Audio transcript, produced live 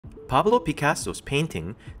Pablo Picasso's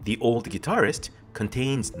painting, The Old Guitarist,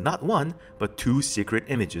 contains not one, but two secret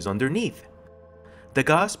images underneath.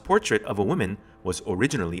 Degas' portrait of a woman was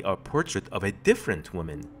originally a portrait of a different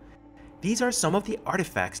woman. These are some of the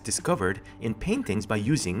artifacts discovered in paintings by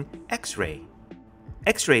using X-ray.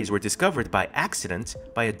 X-rays were discovered by accident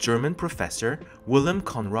by a German professor, Wilhelm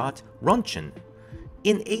Conrad Röntgen.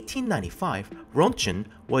 In 1895, Röntgen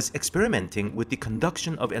was experimenting with the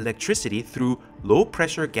conduction of electricity through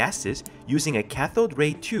low-pressure gases using a cathode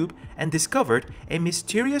ray tube and discovered a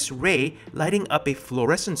mysterious ray lighting up a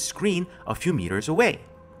fluorescent screen a few meters away.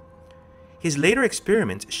 His later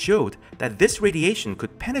experiments showed that this radiation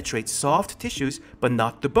could penetrate soft tissues but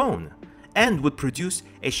not the bone, and would produce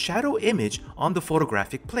a shadow image on the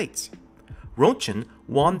photographic plates. Röntgen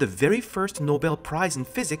won the very first Nobel Prize in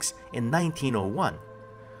Physics in 1901.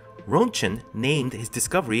 Röntgen named his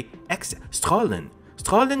discovery X-Strahlen,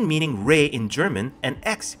 Strahlen meaning ray in German and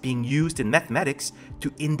X being used in mathematics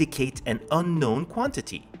to indicate an unknown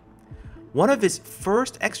quantity. One of his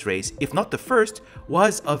first X-rays, if not the first,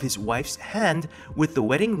 was of his wife's hand with the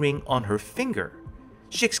wedding ring on her finger.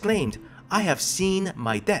 She exclaimed, "I have seen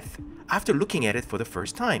my death," after looking at it for the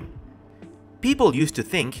first time. People used to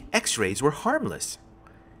think X-rays were harmless.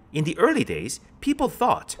 In the early days, people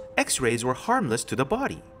thought X-rays were harmless to the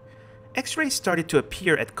body. X-rays started to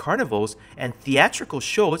appear at carnivals and theatrical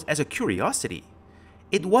shows as a curiosity.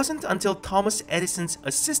 It wasn't until Thomas Edison's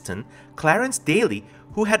assistant, Clarence Daly,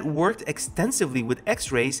 who had worked extensively with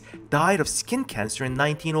X-rays, died of skin cancer in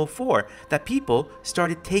 1904, that people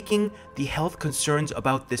started taking the health concerns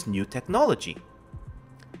about this new technology.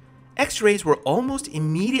 X-rays were almost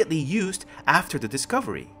immediately used after the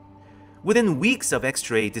discovery. Within weeks of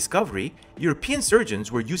X-ray discovery, European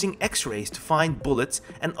surgeons were using X-rays to find bullets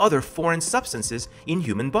and other foreign substances in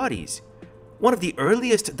human bodies. One of the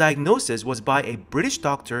earliest diagnoses was by a British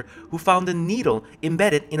doctor who found a needle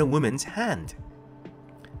embedded in a woman's hand.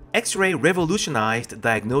 X-ray revolutionized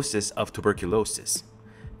diagnosis of tuberculosis.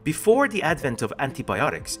 Before the advent of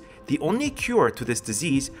antibiotics, the only cure to this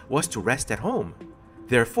disease was to rest at home.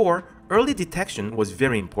 Therefore, early detection was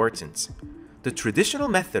very important. The traditional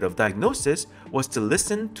method of diagnosis was to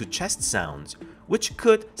listen to chest sounds, which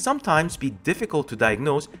could sometimes be difficult to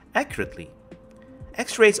diagnose accurately.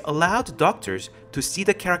 X-rays allowed doctors to see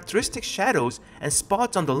the characteristic shadows and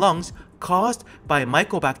spots on the lungs caused by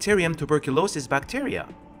Mycobacterium tuberculosis bacteria.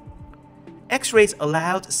 X-rays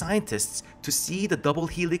allowed scientists to see the double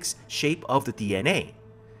helix shape of the DNA.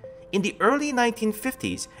 In the early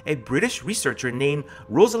 1950s, a British researcher named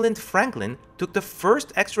Rosalind Franklin took the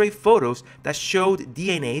first X-ray photos that showed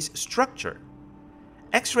DNA's structure.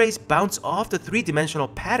 X-rays bounce off the three-dimensional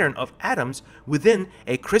pattern of atoms within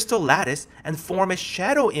a crystal lattice and form a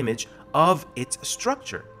shadow image of its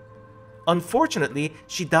structure. Unfortunately,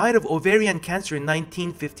 she died of ovarian cancer in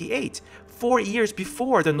 1958, 4 years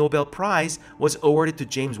before the Nobel Prize was awarded to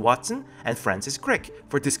James Watson and Francis Crick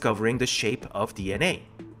for discovering the shape of DNA.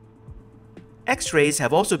 X-rays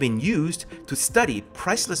have also been used to study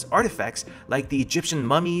priceless artifacts like the Egyptian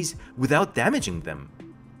mummies without damaging them.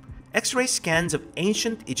 X-ray scans of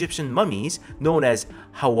ancient Egyptian mummies, known as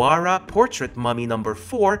HAWARA Portrait Mummy No.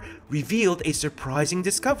 4, revealed a surprising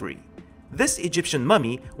discovery. This Egyptian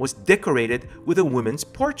mummy was decorated with a woman's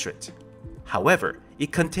portrait. However,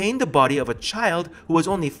 it contained the body of a child who was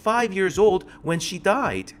only 5 years old when she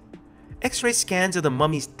died. X-ray scans of the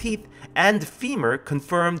mummy's teeth and femur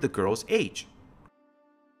confirmed the girl's age.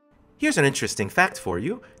 Here's an interesting fact for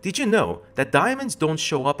you. Did you know that diamonds don't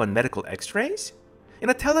show up on medical X-rays? In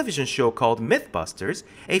a television show called Mythbusters,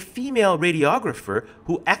 a female radiographer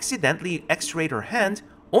who accidentally X-rayed her hand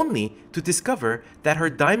only to discover that her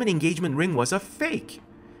diamond engagement ring was a fake.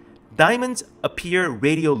 Diamonds appear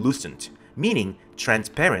radiolucent, meaning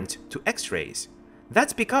transparent to X-rays.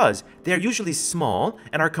 That's because they are usually small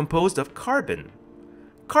and are composed of carbon.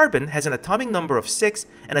 Carbon has an atomic number of 6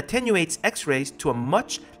 and attenuates X-rays to a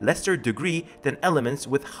much lesser degree than elements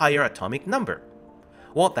with higher atomic number.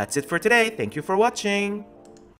 Well, that's it for today. Thank you for watching.